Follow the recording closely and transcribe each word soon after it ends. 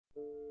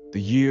The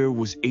year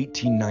was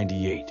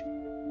 1898,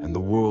 and the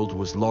world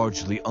was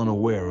largely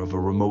unaware of a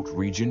remote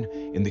region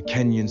in the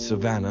Kenyan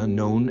savanna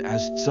known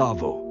as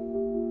Tsavo.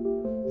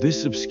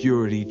 This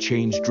obscurity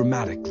changed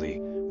dramatically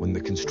when the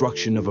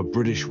construction of a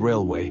British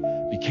railway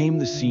became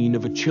the scene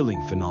of a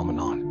chilling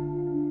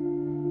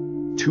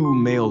phenomenon. Two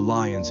male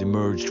lions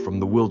emerged from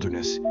the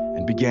wilderness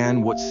and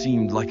began what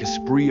seemed like a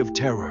spree of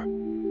terror,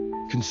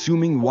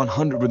 consuming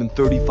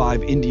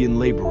 135 Indian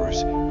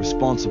laborers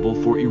responsible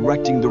for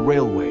erecting the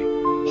railway,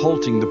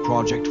 halting the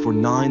project for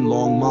 9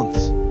 long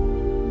months.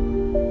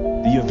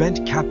 The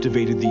event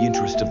captivated the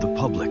interest of the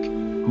public,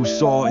 who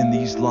saw in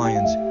these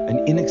lions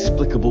an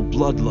inexplicable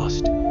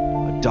bloodlust,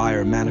 a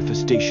dire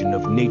manifestation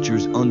of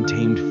nature's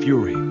untamed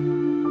fury.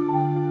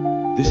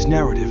 This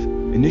narrative,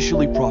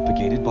 initially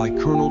propagated by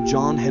Colonel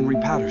John Henry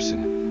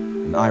Patterson,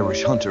 an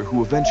Irish hunter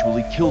who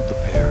eventually killed the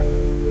pair,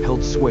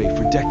 held sway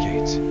for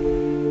decades.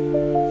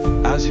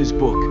 As his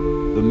book,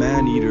 The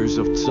Man-Eaters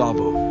of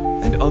Tsavo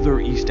and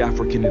Other East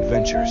African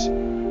Adventures,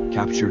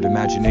 captured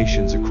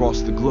imaginations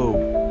across the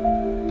globe,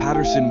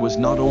 Patterson was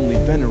not only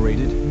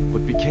venerated,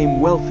 but became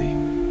wealthy,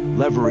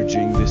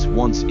 leveraging this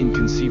once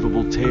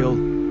inconceivable tale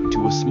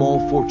into a small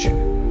fortune.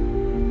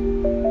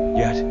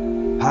 Yet,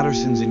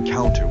 Patterson's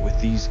encounter with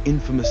these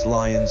infamous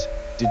lions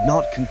did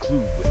not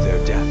conclude with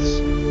their deaths.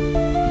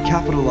 He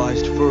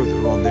capitalized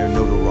further on their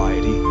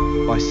notoriety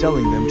by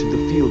selling them to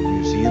the Field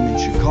Museum in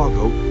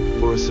Chicago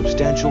for a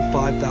substantial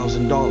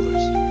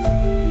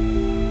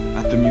 $5,000.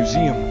 At the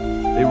museum,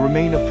 they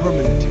remain a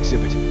permanent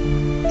exhibit,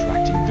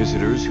 attracting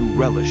visitors who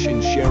relish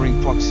in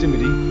sharing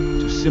proximity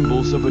to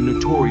symbols of a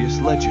notorious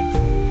legend.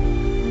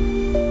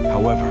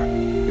 However,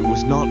 it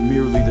was not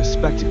merely the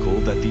spectacle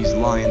that these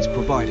lions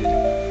provided,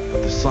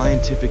 but the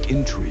scientific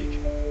intrigue,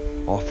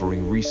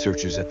 offering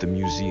researchers at the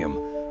museum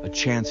a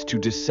chance to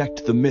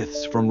dissect the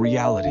myths from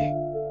reality.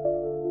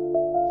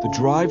 The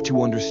drive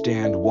to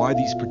understand why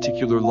these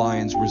particular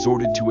lions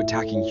resorted to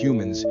attacking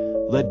humans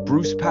led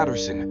Bruce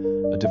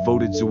Patterson, a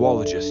devoted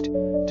zoologist,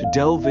 to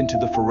delve into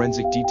the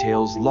forensic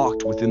details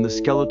locked within the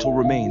skeletal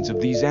remains of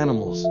these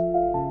animals.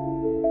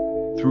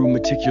 Through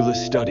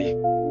meticulous study,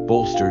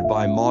 bolstered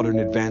by modern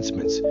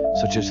advancements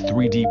such as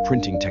 3D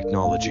printing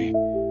technology,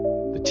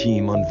 the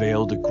team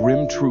unveiled a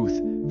grim truth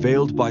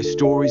veiled by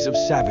stories of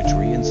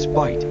savagery and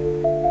spite.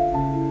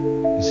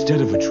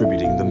 Instead of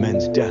attributing the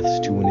men's deaths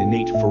to an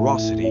innate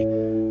ferocity,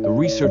 the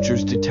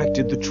researchers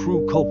detected the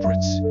true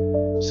culprits: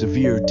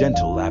 severe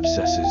dental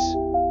abscesses.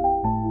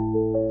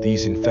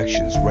 These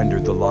infections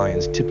rendered the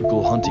lions'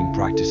 typical hunting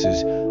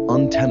practices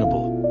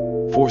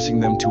untenable, forcing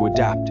them to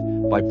adapt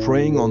by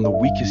preying on the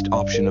weakest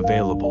option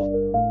available: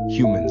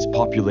 humans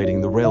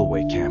populating the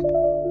railway camp.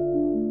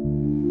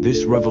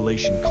 This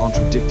revelation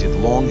contradicted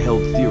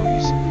long-held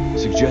theories,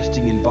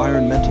 suggesting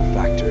environmental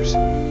factors,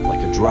 like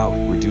a drought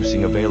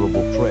reducing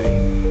available prey,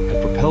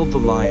 had propelled the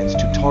lions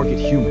to target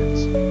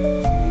humans.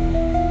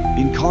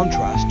 In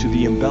contrast to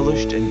the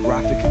embellished and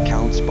graphic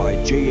accounts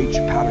by J.H.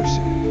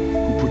 Patterson,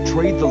 who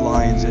portrayed the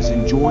lions as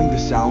enjoying the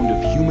sound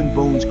of human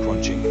bones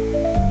crunching,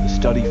 the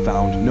study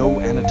found no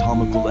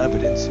anatomical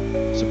evidence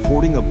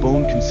supporting a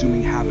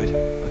bone-consuming habit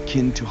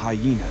akin to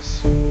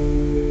hyenas.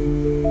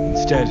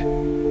 Instead,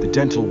 the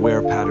dental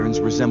wear patterns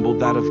resembled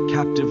that of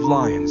captive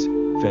lions,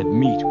 fed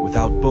meat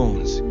without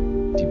bones,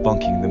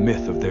 debunking the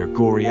myth of their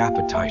gory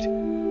appetite.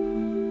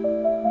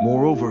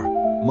 Moreover,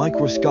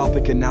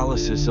 microscopic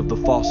analysis of the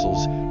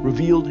fossils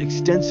revealed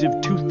extensive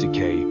tooth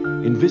decay,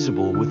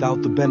 invisible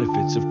without the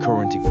benefits of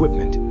current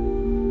equipment.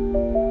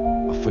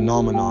 A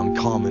phenomenon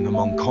common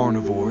among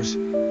carnivores,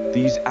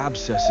 these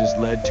abscesses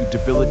led to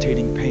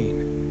debilitating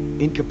pain,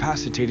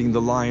 incapacitating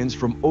the lions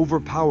from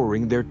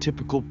overpowering their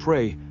typical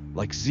prey,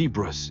 like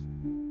zebras.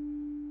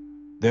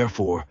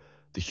 Therefore,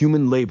 the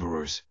human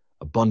laborers,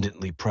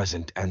 abundantly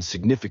present and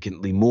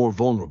significantly more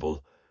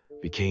vulnerable,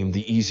 became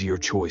the easier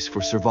choice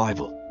for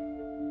survival.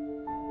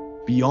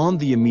 Beyond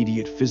the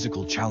immediate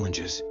physical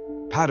challenges,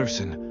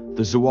 Patterson,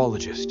 the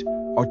zoologist,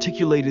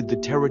 articulated the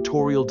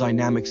territorial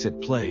dynamics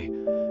at play,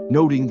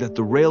 noting that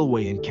the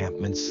railway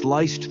encampment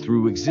sliced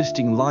through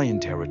existing lion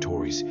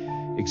territories,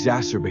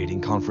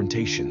 exacerbating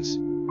confrontations.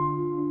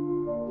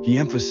 He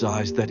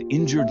emphasized that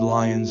injured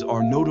lions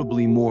are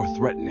notably more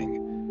threatening,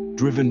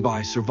 driven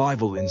by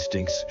survival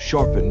instincts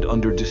sharpened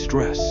under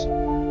distress.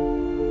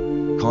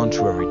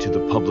 Contrary to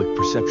the public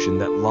perception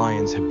that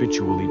lions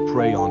habitually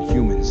prey on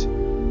humans,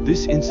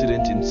 this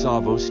incident in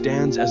Tsavo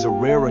stands as a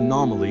rare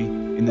anomaly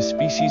in the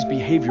species'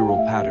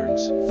 behavioral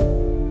patterns.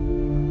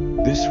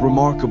 This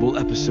remarkable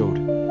episode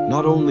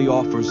not only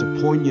offers a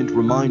poignant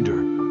reminder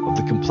of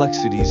the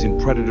complexities in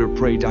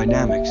predator-prey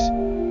dynamics,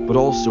 but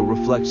also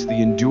reflects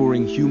the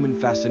enduring human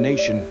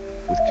fascination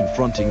with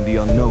confronting the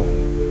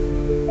unknown.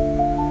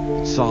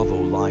 The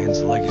Tsavo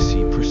lion's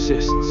legacy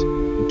persists,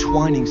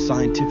 entwining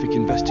scientific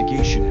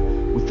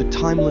investigation with the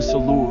timeless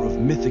allure of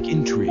mythic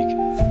intrigue,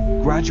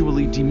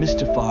 gradually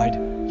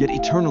demystified yet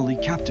eternally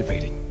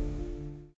captivating.